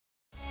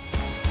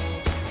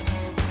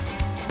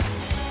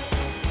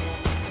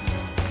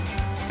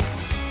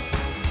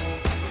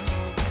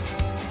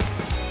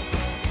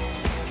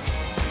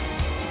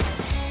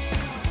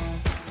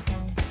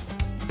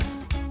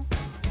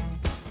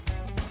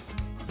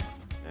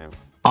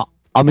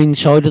I'm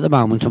inside at the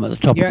moment. I'm at the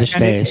top of the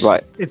stairs.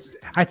 Right.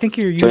 I think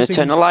you're Do you want to using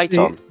turn the light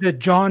on? the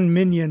John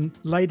Minion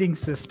lighting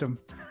system.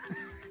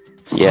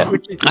 Yeah.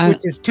 which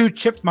is 2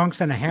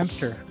 chipmunks and a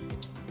hamster.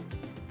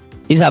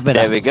 Is that better?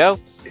 There we go.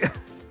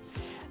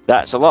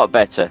 That's a lot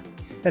better.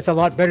 That's a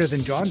lot better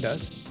than John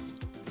does.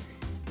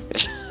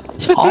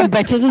 I'm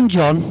better than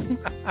John.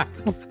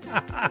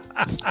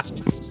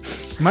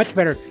 Much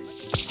better.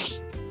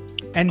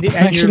 And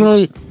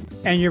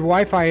your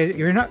Wi-Fi.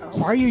 You're not.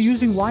 Are you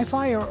using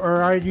Wi-Fi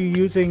or are you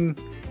using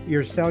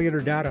your cellular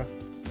data?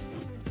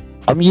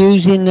 I'm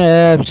using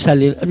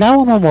cellular.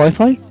 Now I'm on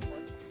Wi-Fi.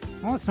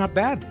 Oh, it's not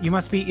bad. You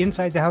must be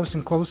inside the house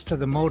and close to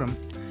the modem.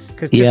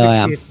 Yeah, I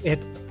am.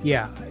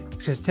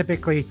 Because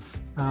typically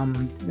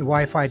the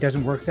Wi-Fi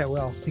doesn't work that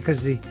well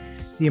because the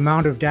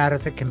amount of data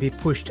that can be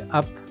pushed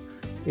up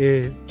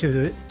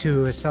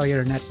to a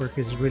cellular network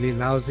is really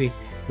lousy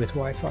with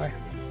Wi-Fi.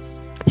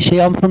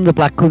 See, I'm from the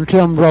Black Country.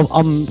 I'm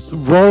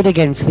right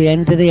against the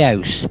end of the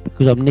house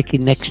because I'm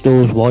nicking next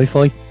door's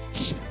Wi-Fi.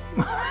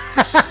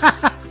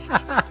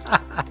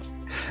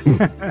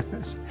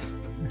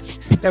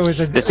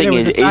 The thing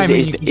is,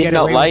 he's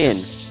not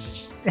lying.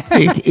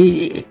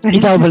 He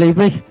don't believe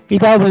me. He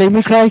don't believe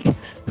me, Craig.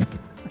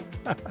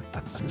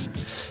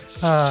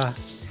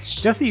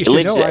 Just so you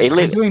should know,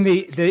 I'm doing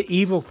the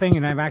evil thing,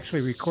 and I'm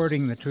actually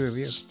recording the two of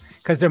you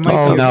because there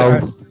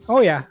might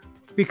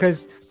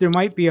because there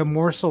might be a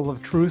morsel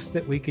of truth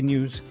that we can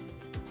use.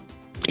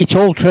 It's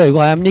all true.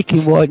 I am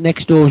nicking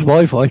next door's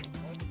Wi-Fi.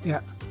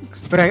 Yeah,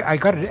 but I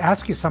got to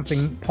ask you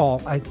something,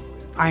 Paul. I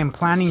am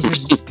planning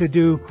to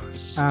do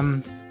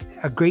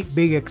a great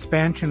big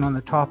expansion on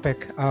the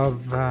topic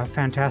of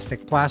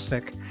fantastic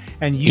plastic,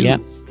 and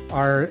you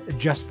are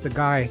just the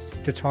guy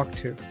to talk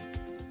to.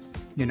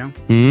 You know,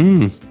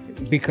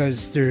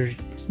 because the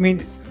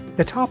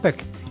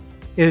topic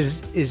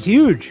is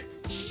huge,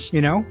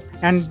 you know,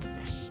 and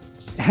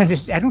I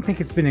don't think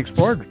it's been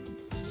explored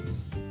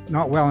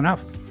not well enough.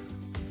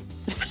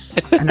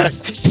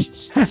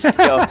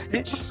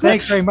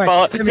 Thanks very much.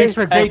 But it makes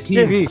for great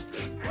TV.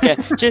 Yeah,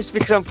 just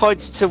because I'm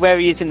pointing to where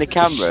he is in the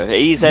camera,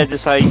 he's there to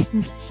say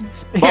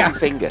one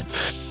finger.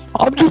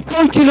 I'm just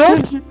pointing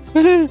up.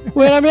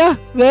 Where am I?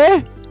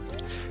 There.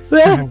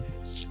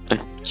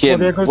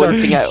 Jim, well,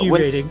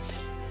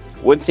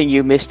 one thing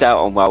you missed out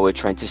on while we were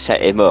trying to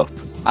set him up,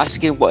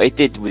 ask him what he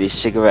did with his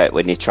cigarette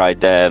when he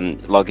tried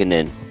logging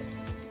in.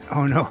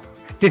 Oh no.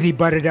 Did he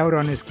butt it out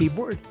on his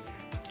keyboard?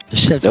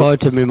 Set fire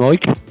to me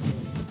mic.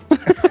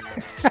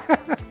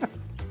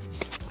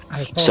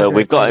 So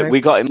we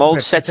got him all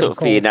set up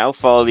for you now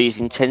for all these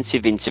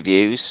intensive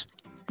interviews.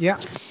 Yeah.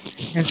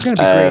 And it's going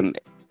to be great.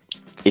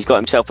 He's got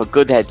himself a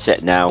good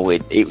headset now.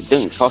 It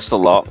doesn't cost a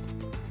lot.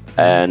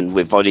 And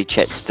we've already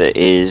checked that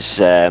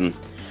the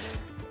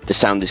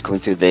sound is coming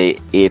through the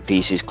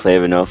earpiece is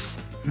clear enough,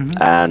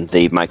 and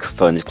the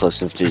microphone is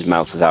close enough to his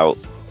mouth without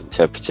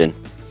interpreting.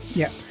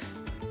 Yeah,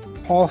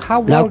 Paul, how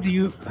well do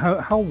you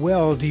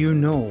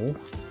know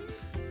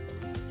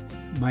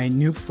my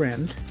new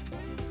friend,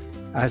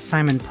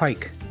 Simon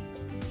Pike?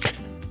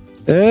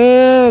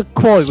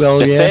 Quite well,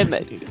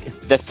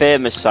 the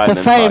famous Simon.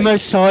 The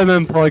famous Pike.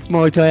 Simon Pike,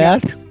 might I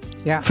add?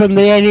 Yeah. From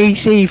the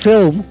NEC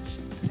film.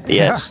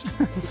 Yes.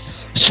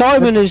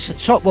 Simon's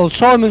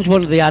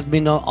one of the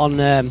admin on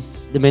the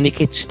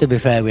MiniKits, to be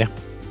fair with you.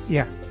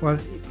 Yeah, well,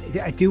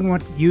 I do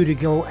want you to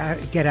go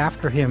get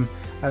after him,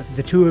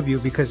 the two of you,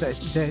 because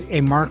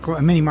a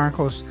Mini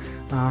Marcos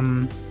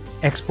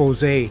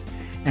expose,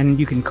 and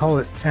you can call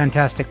it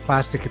fantastic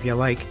plastic if you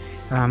like,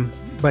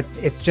 but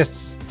it's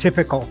just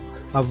typical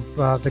of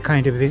the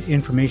kind of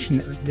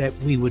information that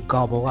we would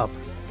gobble up.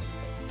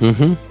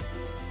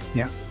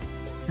 Yeah,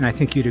 and I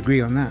think you'd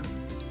agree on that.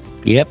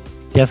 Yep,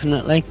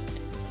 definitely.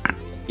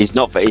 He's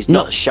not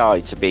shy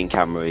to be in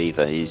camera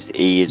either.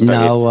 He is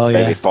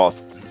very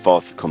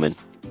forthcoming.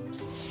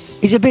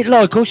 He's a bit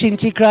like us,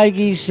 isn't he, Craig?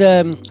 He's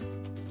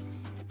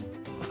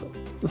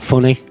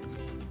funny.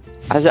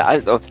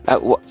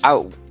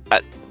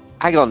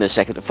 Hang on a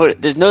second.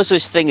 There's no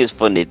such thing as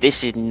funny.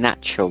 This is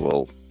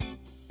natural.